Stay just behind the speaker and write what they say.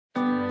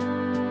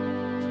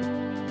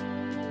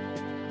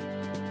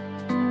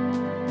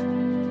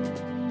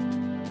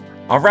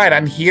All right,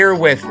 I'm here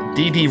with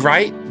Deedee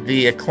Wright,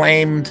 the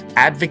acclaimed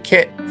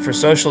advocate for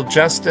social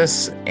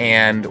justice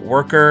and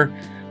worker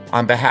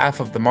on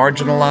behalf of the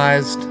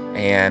marginalized.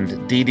 And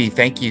Deedee,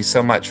 thank you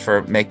so much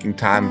for making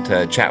time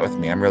to chat with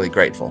me. I'm really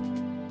grateful.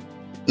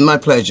 My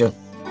pleasure.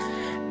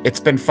 It's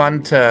been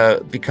fun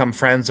to become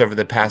friends over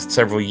the past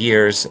several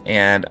years.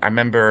 And I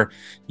remember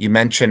you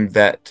mentioned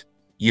that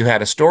you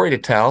had a story to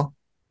tell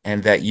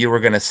and that you were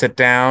going to sit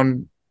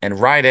down and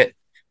write it.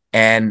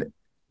 And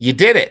you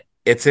did it.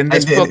 It's in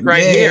this book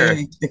right here,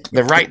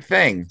 The Right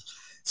Thing.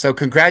 So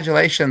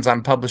congratulations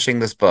on publishing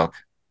this book.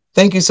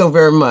 Thank you so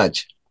very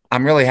much.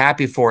 I'm really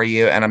happy for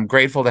you, and I'm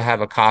grateful to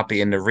have a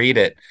copy and to read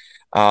it.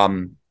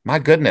 My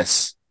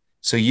goodness.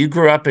 So you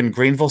grew up in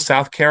Greenville,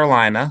 South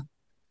Carolina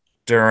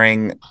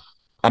during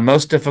a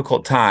most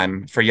difficult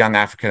time for young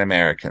African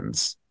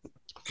Americans.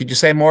 Could you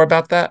say more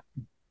about that?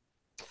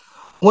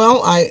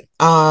 Well, I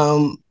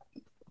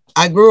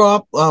grew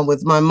up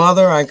with my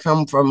mother. I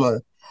come from a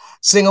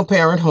single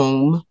parent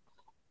home.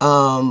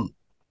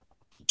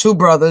 Two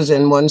brothers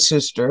and one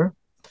sister.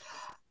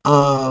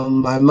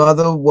 My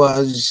mother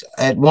was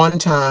at one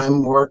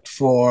time worked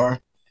for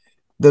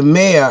the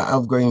mayor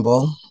of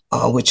Greenville,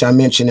 which I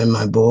mentioned in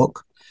my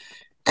book.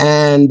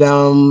 And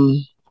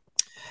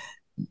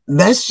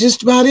that's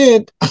just about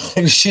it.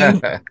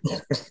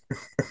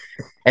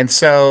 And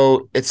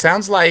so it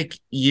sounds like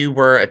you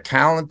were a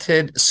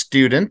talented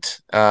student.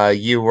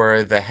 You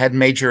were the head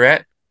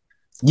majorette.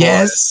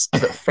 Yes.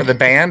 For the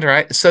band,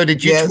 right? So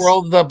did you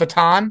twirl the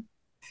baton?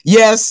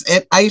 Yes,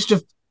 and I used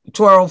to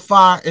twirl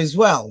fire as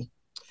well.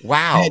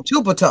 Wow. I had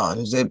two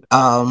batons.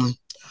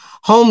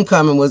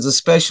 Homecoming was a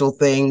special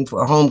thing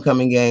for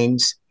homecoming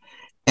games.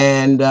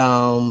 And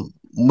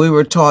we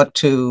were taught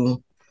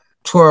to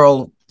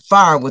twirl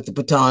fire with the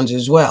batons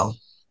as well.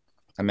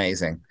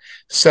 Amazing.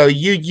 So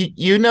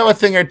you know a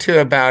thing or two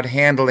about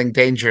handling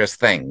dangerous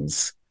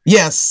things.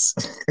 Yes.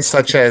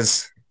 Such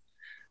as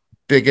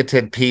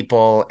bigoted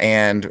people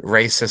and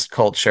racist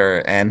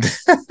culture. And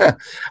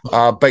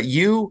but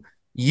you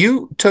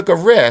took a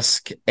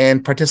risk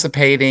in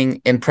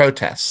participating in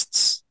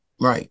protests.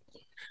 Right.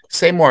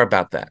 Say more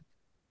about that.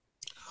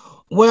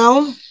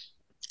 Well,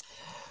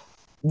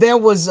 there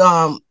was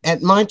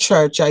at my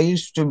church, I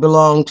used to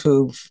belong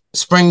to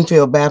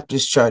Springfield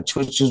Baptist Church,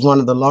 which is one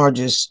of the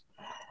largest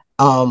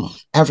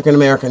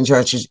African-American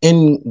churches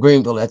in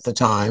Greenville at the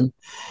time.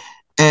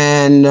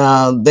 And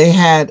they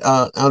had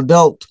an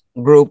adult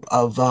group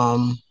of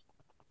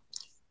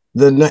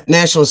the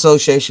National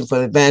Association for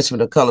the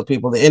Advancement of Colored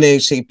People, the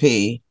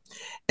NAACP,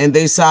 and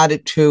they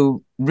decided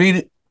to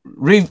redo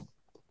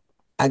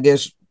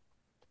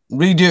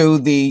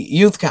the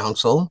youth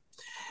council.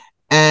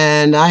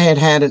 And I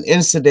had an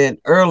incident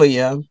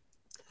earlier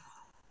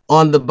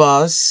on the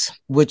bus,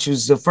 which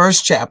was the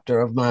first chapter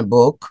of my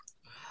book.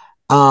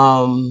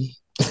 And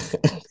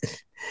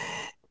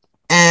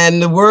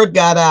the word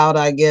got out,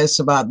 I guess,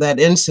 about that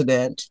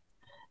incident.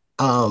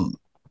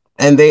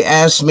 And they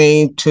asked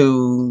me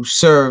to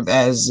serve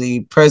as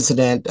the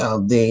president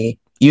of the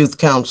youth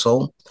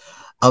council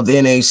of the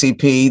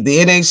NAACP. The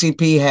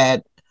NAACP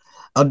had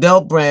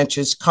adult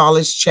branches,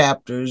 college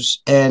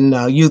chapters, and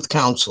youth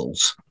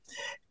councils.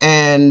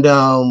 And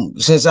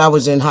since I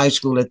was in high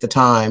school at the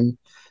time,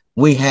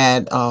 they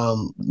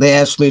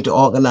asked me to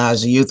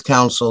organize a youth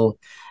council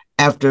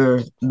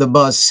after the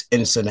bus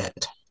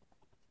incident.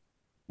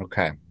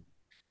 Okay.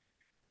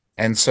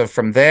 And so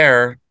from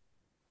there,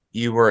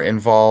 you were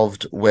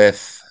involved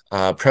with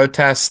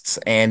protests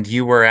and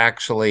you were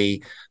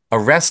actually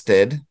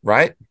arrested,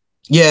 right?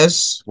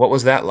 Yes. What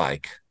was that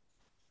like?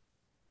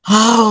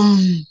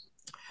 Really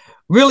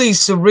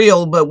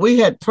surreal, but we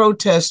had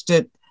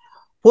protested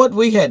what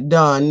we had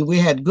done. We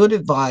had good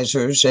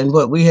advisors, and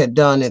what we had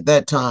done at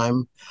that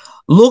time,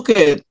 look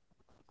at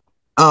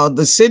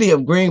the city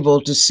of Greenville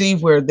to see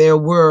where there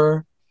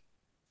were,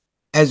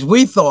 as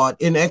we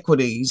thought,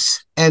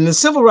 inequities. And the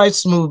civil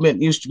rights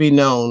movement used to be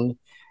known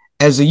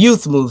as a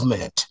youth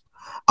movement,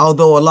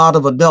 although a lot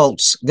of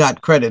adults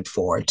got credit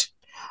for it.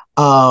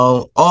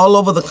 All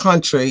over the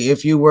country,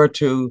 if you were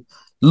to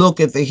look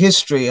at the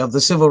history of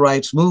the civil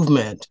rights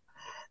movement,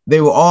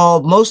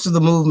 most of the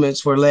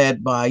movements were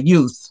led by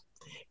youth,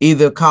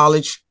 either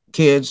college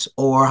kids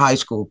or high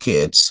school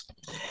kids.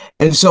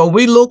 And so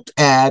we looked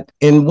at,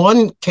 in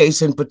one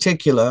case in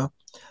particular,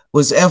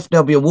 was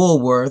F.W.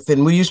 Woolworth,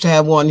 and we used to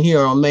have one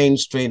here on Main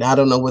Street. I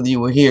don't know whether you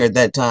were here at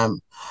that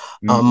time,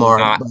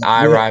 Mark.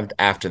 I arrived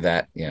after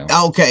that. Yeah.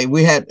 Okay,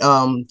 we had,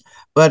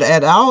 but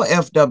at our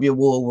F.W.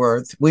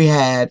 Woolworth, they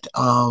had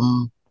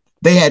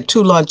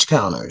two lunch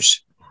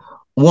counters,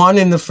 one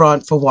in the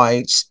front for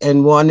whites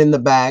and one in the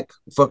back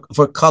for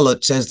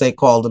coloreds, as they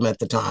called them at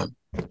the time.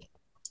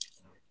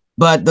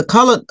 But the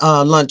colored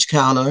lunch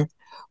counter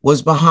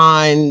was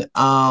behind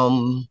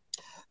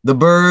the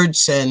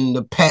birds and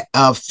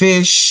the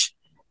fish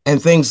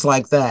and things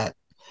like that.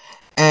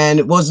 And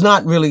it was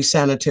not really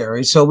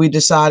sanitary. So we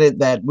decided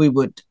that we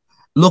would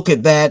look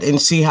at that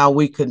and see how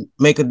we could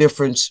make a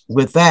difference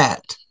with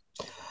that.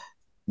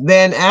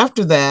 Then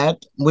after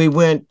that, we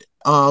went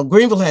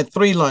Greenville had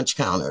three lunch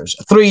counters,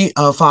 three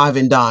five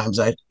and dimes.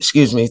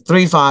 Excuse me,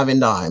 three five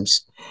and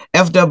dimes.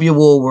 F.W.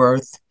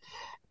 Woolworth,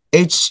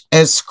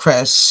 H.S.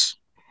 Kress,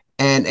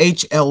 and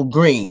H.L.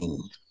 Green.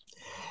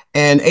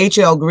 And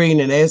H.L. Green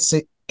and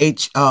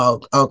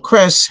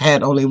Kress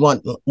had only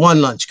one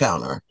lunch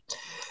counter.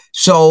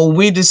 So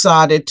we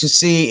decided to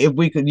see if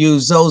we could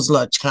use those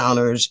lunch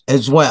counters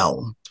as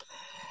well.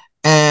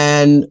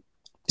 And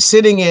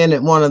sitting in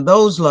at one of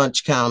those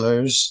lunch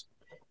counters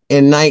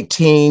in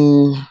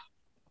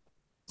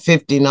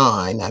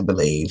 1959, I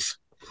believe,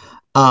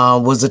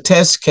 was a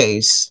test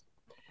case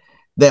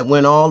that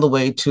went all the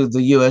way to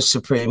the U.S.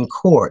 Supreme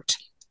Court.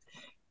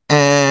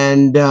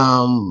 And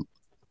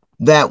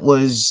that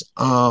was,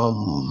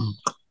 can't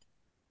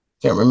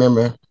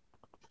remember.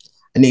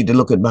 I need to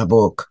look at my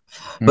book.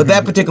 But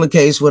that particular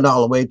case went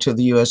all the way to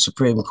the U.S.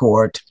 Supreme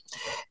Court.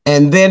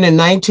 And then in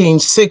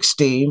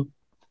 1960,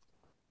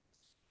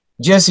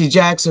 Jesse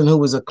Jackson, who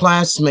was a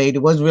classmate,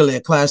 it wasn't really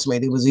a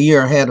classmate, he was a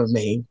year ahead of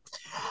me,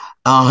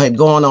 had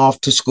gone off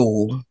to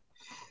school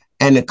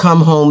and had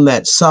come home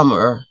that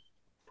summer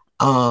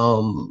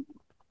having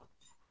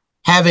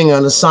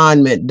an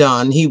assignment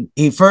done.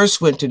 He first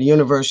went to the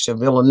University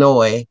of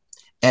Illinois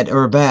at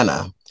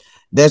Urbana.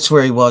 That's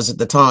where he was at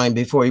the time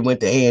before he went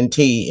to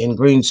A&T in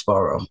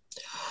Greensboro.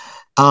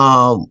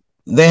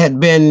 There had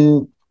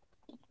been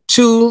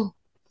two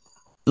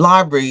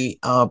library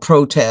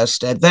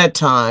protests at that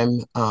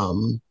time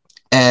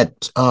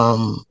at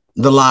the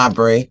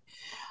library,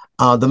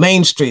 the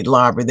Main Street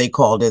Library, they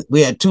called it.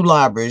 We had two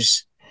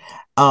libraries.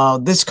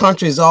 This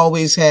country has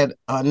always had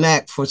a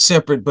knack for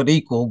separate but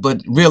equal,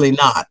 but really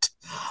not.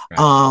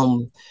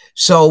 Right.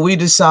 So we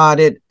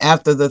decided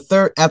after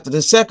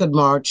the second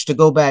march to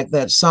go back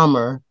that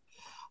summer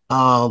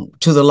to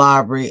the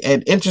library.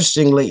 And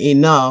interestingly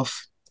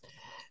enough,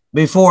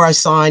 before I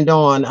signed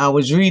on, I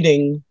was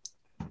reading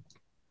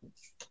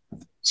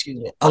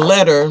a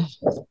letter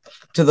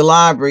to the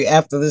library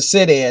after the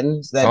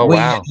sit-ins that we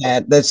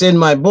had. That's in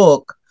my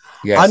book.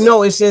 Yes. I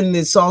know it's in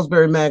the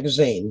Salisbury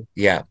magazine.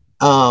 Yeah.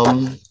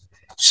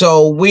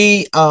 So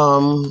we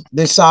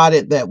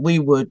decided that we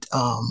would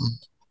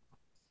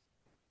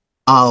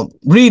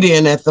read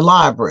in at the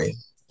library.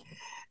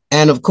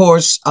 And of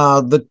course,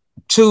 the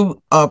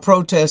two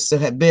protests that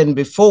had been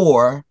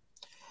before,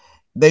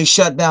 they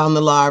shut down the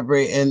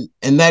library, and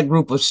that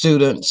group of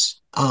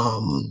students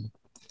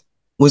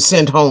was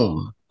sent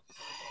home.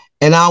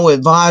 And our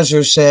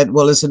advisor said,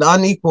 well, it's an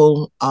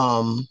unequal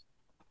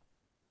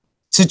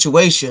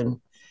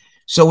situation.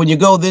 So when you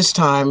go this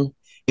time,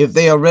 if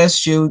they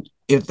arrest you,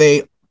 if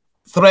they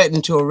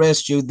threaten to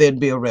arrest you, they'd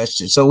be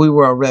arrested. So we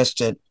were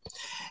arrested.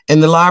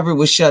 And the library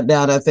was shut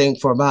down, I think,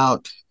 for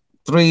about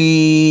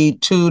 2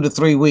 to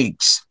 3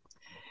 weeks.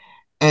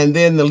 And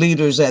then the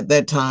leaders at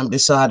that time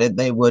decided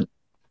they would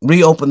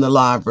reopen the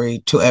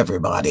library to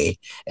everybody.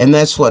 And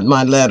that's what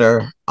my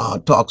letter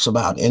talks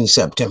about in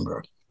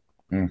September.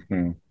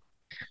 Mm-hmm.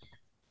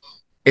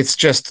 It's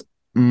just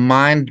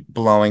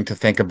mind-blowing to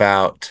think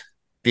about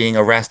being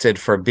arrested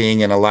for being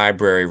in a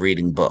library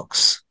reading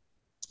books.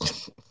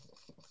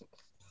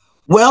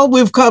 Well,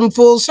 we've come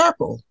full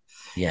circle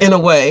in a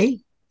way,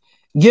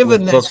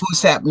 given that's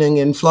what's happening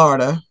in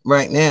Florida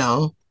right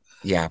now.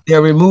 Yeah.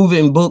 They're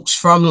removing books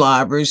from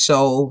libraries.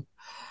 So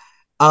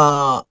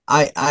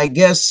I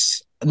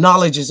guess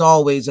knowledge is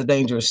always a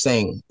dangerous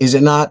thing. Is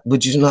it not?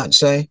 Would you not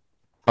say?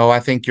 Oh,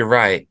 I think you're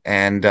right.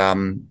 And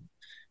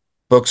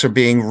books are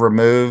being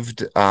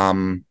removed.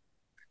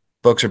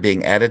 Books are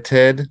being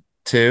edited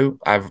too.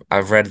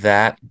 I've read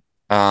that.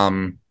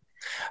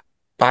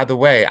 By the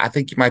way, I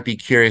think you might be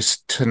curious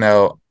to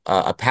know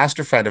a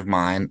pastor friend of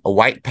mine, a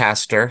white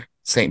pastor,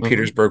 St.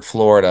 Petersburg,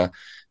 Florida.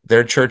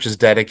 Their church is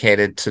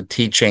dedicated to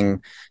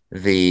teaching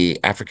the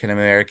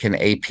African-American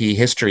AP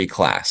history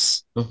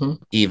class,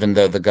 even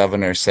though the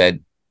governor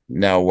said,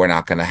 no, we're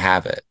not going to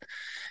have it.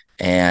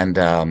 And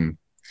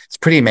it's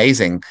pretty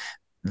amazing.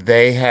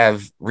 They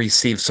have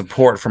received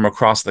support from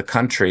across the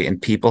country,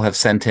 and people have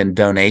sent in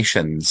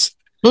donations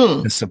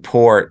to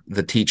support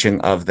the teaching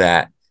of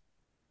that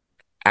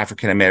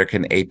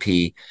African-American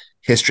AP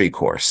history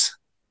course.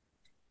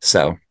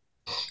 So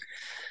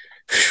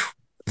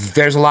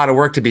there's a lot of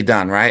work to be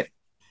done, right?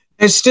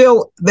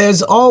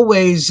 There's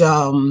always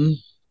a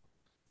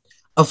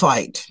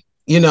fight,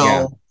 you know.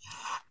 Yeah.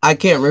 I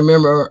can't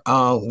remember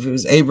if it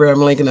was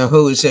Abraham Lincoln or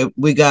who said,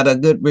 we got a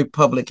good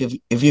republic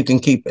if you can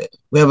keep it.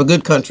 We have a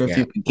good country if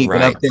you can keep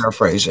it. I'm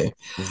paraphrasing.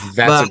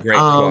 That's a great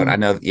quote. I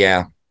know.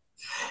 Yeah.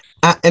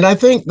 And I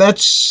think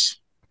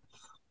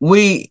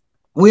we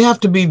have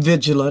to be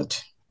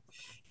vigilant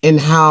in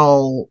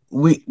how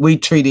we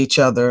treat each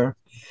other.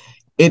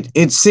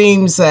 It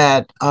seems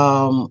that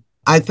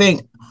I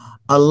think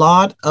a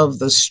lot of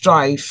the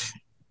strife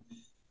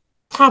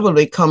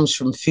probably comes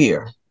from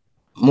fear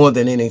more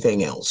than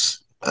anything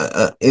else.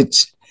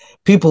 It's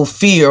people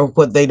fear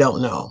what they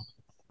don't know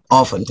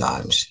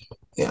oftentimes.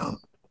 Yeah.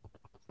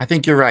 I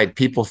think you're right.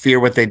 People fear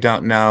what they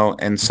don't know.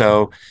 And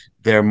so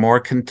they're more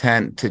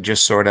content to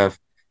just sort of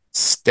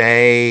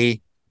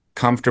stay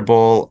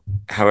comfortable,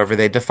 however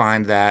they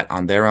define that,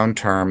 on their own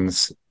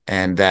terms,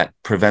 and that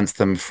prevents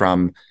them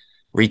from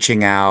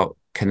reaching out,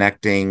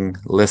 connecting,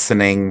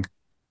 listening,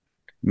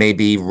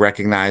 maybe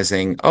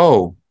recognizing,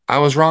 oh, I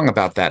was wrong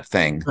about that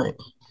thing, Right.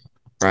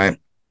 right?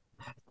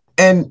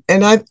 And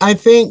I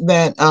think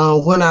that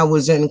when I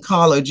was in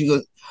college,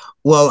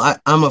 well,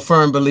 I'm a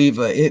firm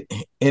believer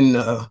in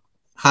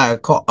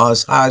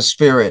higher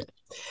spirit.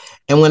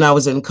 And when I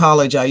was in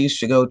college, I used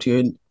to go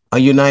to a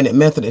United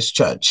Methodist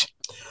church,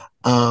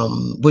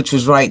 which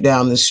was right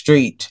down the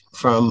street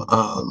from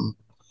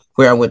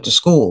where I went to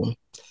school.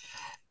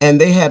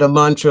 And they had a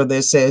mantra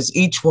that says,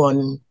 each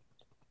one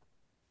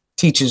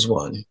teaches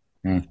one.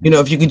 Mm-hmm. You know,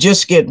 if you could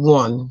just get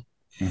one.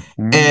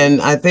 Mm-hmm.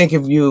 And I think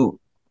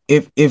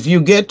if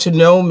you get to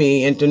know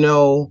me and to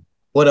know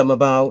what I'm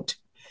about,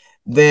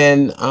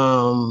 then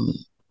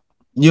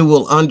you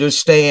will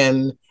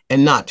understand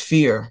and not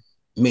fear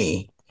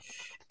me.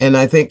 And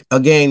I think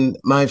again,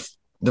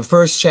 the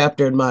first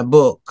chapter in my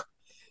book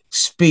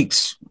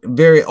speaks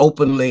very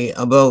openly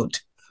about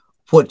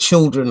what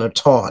children are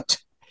taught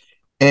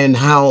and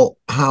how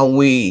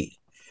we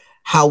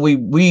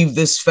weave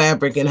this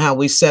fabric and how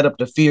we set up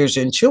the fears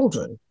in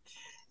children.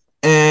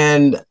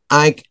 And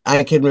I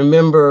can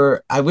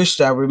remember, I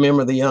wished I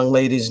remember the young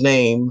lady's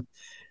name,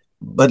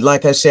 but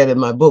like I said in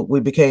my book, we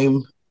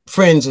became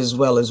friends as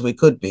well as we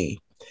could be.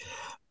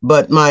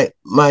 But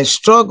my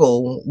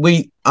struggle,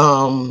 we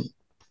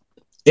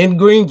in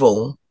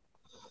Greenville,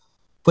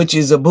 which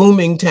is a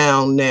booming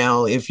town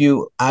now.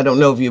 I don't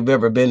know if you've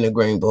ever been to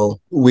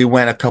Greenville. We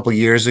went a couple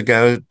years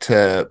ago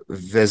to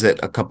visit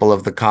a couple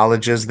of the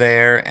colleges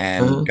there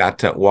and got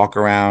to walk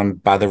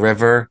around by the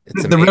river.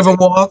 It's the amazing. river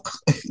walk.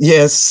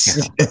 Yes,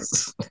 yeah.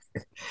 Yes.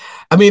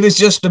 I mean, it's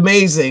just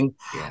amazing.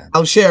 Yeah.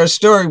 I'll share a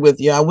story with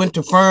you. I went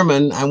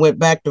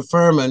back to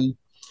Furman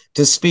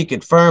to speak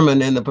at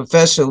Furman, and the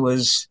professor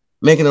was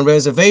making a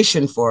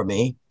reservation for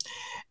me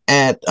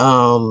at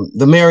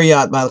the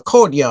Marriott by the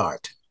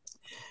courtyard.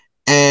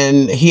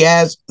 And he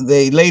asked,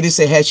 the lady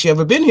said, has she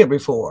ever been here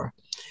before?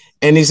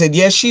 And he said,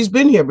 yes, she's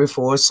been here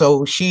before.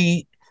 So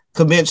she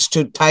commenced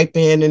to type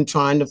in and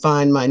trying to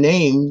find my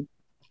name.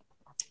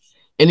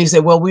 And he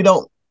said, well,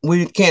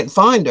 we can't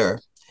find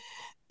her.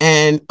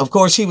 And of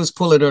course, he was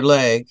pulling her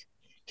leg.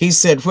 He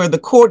said, where the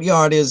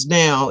courtyard is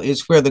now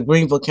is where the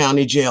Greenville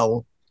County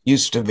Jail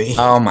used to be.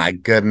 Oh, my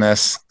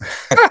goodness.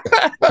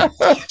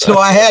 So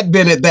I had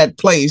been at that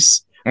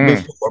place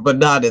before, but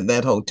not at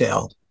that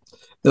hotel.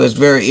 It was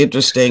very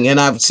interesting. And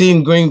I've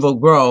seen Greenville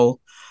grow.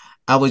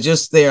 I was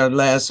just there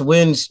last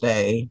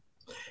Wednesday,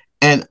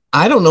 and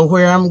I don't know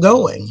where I'm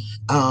going.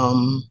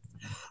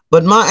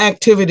 But my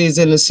activities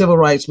in the civil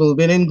rights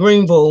movement in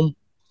Greenville,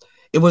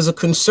 it was a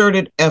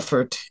concerted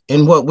effort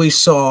in what we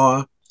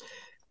saw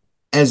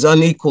as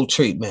unequal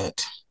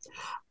treatment.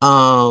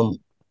 The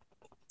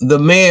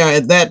mayor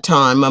at that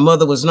time, my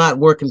mother was not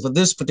working for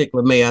this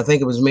particular mayor. I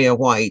think it was Mayor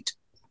White,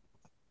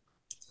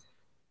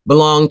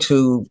 belonged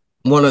to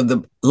one of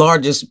the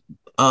largest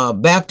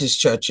Baptist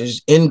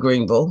churches in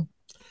Greenville.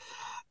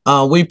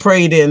 We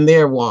prayed in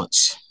there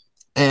once,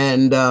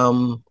 and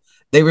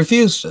they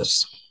refused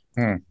us.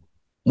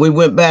 We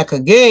went back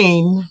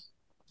again,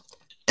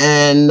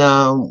 and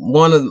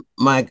one of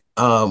my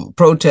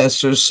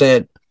protesters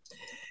said,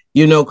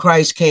 you know,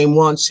 Christ came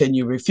once and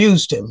you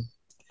refused him.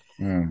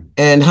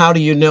 And how do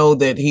you know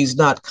that he's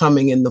not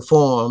coming in the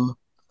form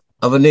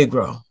of a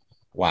Negro?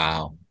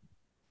 Wow.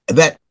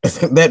 That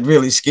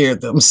really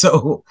scared them.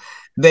 So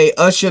they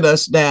ushered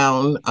us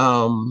down.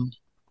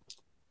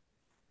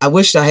 I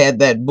wish I had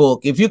that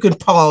book. If you can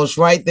pause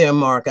right there,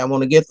 Mark, I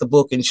want to get the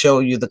book and show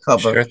you the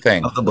cover of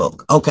the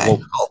book. Okay.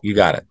 Well, you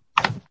got it.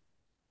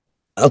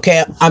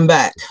 Okay, I'm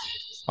back.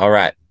 All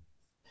right.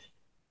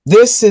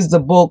 This is the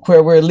book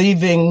where we're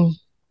leaving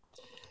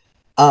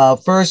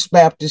First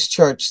Baptist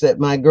Church that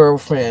my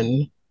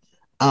girlfriend,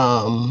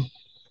 where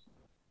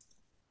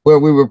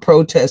we were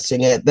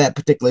protesting at that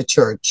particular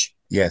church.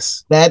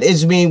 Yes. That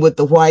is me with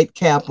the white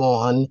cap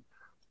on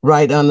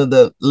right under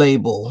the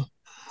label.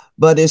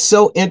 But it's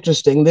so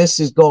interesting. This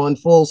is going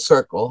full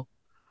circle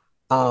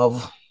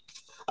of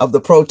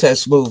the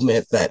protest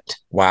movement that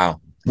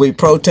we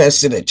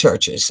protested at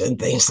churches and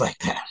things like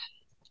that.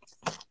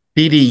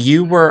 Deedee,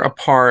 you were a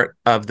part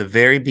of the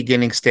very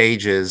beginning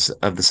stages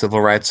of the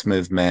civil rights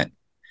movement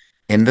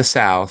in the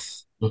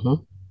South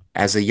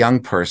as a young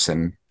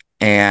person.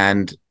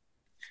 And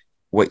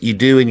what you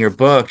do in your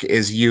book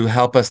is you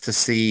help us to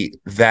see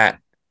that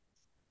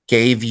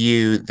gave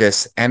you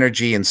this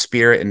energy and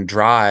spirit and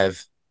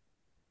drive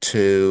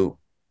to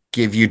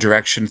give you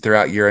direction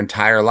throughout your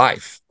entire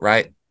life,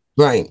 right?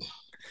 Right.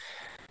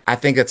 I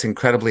think it's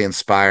incredibly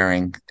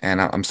inspiring,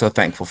 and I'm so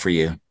thankful for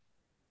you.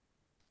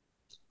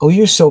 Oh,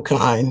 you're so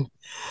kind.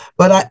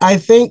 But I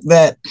think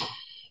that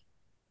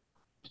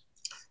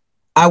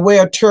I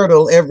wear a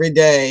turtle every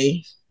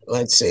day.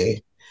 Let's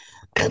see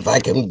if I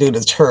can do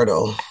the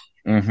turtle.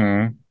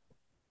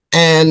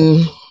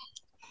 And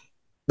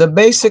the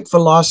basic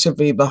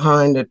philosophy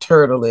behind a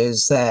turtle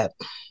is that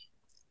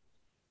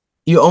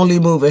you only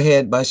move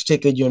ahead by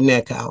sticking your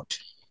neck out.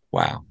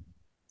 Wow.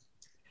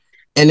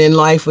 And in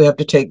life, we have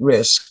to take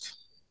risks.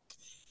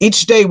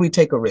 Each day we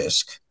take a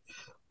risk,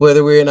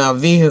 whether we're in our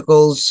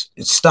vehicles,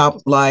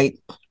 stoplight,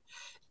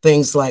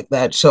 things like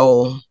that.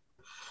 So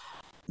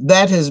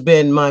that has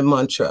been my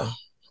mantra.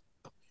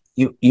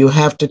 You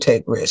have to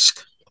take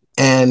risk.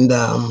 And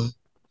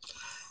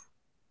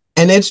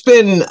it's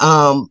been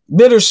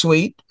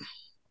bittersweet.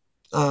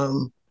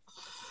 Um,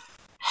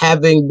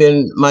 Having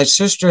been, my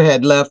sister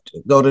had left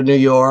to go to New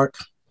York.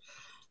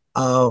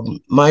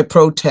 My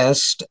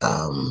protest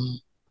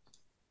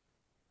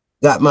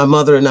got my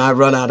mother and I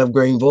run out of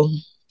Greenville,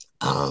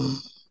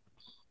 um,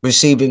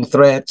 receiving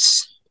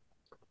threats,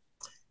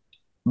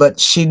 but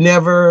she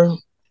never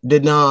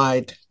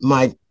denied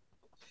my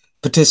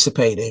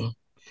participating.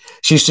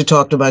 She used to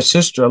talk to my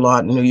sister a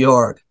lot in New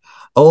York.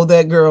 Oh,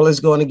 that girl is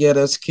going to get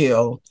us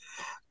killed.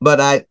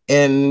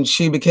 And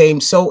she became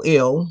so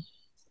ill.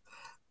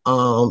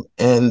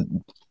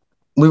 And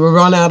we were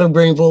run out of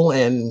Greenville,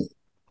 and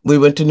we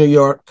went to New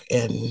York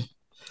and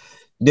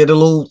did a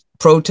little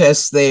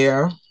protest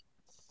there.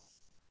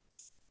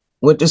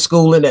 Went to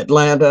school in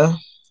Atlanta,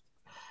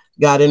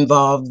 got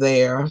involved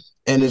there.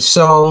 And it's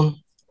so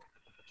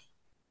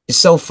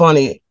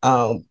funny.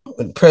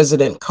 When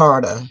President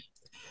Carter,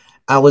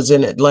 I was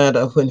in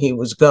Atlanta when he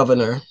was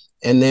governor,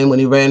 and then when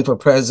he ran for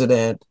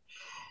president,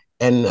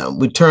 and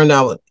we turned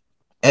out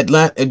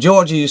Atlanta,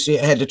 Georgia,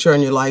 had to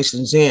turn your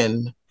license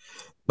in,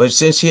 but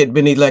since he had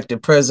been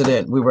elected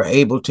president, we were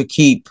able to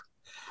keep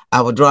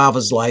our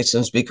driver's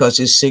license because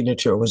his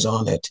signature was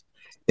on it.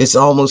 It's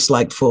almost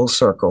like full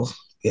circle,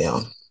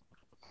 yeah.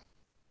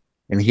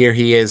 And here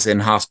he is in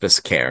hospice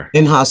care.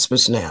 In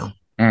hospice now,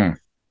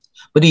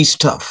 but he's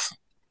tough.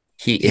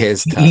 He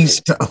is tough.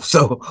 He's tough.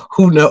 So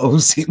who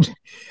knows? He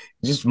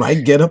just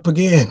might get up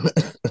again.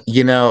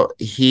 You know,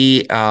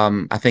 he,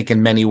 I think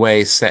in many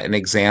ways set an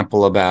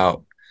example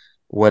about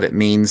what it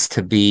means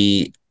to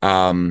be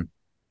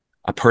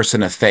a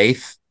person of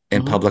faith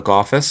in public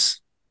office.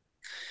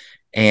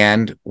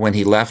 And when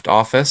he left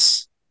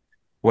office,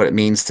 what it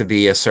means to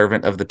be a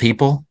servant of the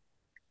people.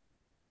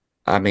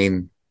 I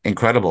mean,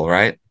 incredible,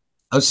 right?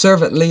 A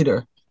servant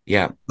leader.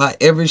 Yeah. By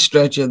every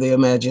stretch of the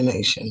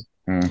imagination.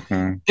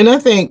 Mm-hmm. And I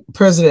think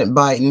President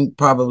Biden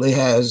probably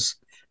has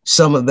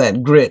some of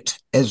that grit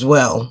as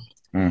well.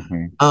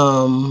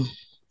 Mm-hmm.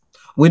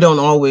 We don't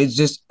always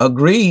just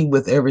agree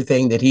with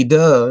everything that he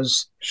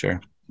does.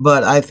 Sure.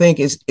 But I think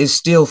it's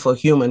still for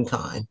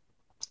humankind.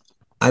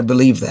 I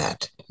believe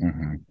that.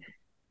 Mm-hmm.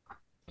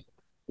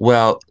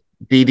 Well,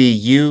 Deedee,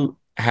 you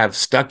have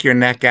stuck your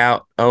neck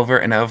out over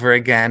and over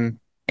again,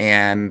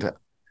 and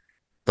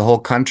the whole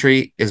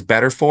country is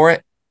better for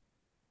it.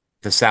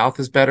 The South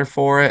is better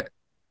for it.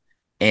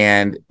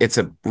 And it's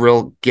a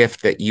real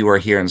gift that you are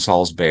here in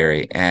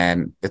Salisbury,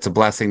 and it's a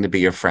blessing to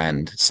be your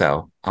friend.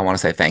 So I want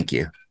to say thank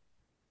you.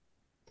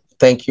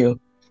 Thank you.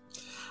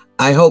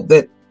 I hope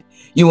that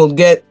you will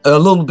get a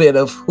little bit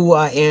of who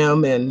I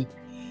am and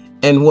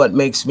what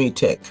makes me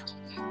tick.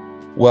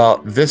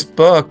 Well, this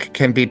book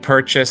can be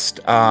purchased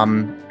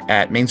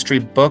at Main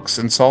Street Books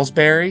in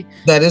Salisbury.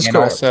 That is correct.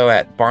 And also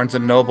at Barnes &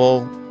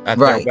 Noble at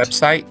their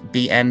website,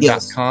 bn.com.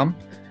 Yes.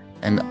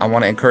 And I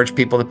want to encourage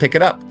people to pick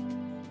it up.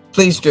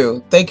 Please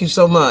do. Thank you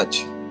so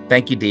much.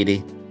 Thank you,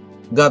 Deedee.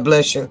 God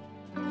bless you.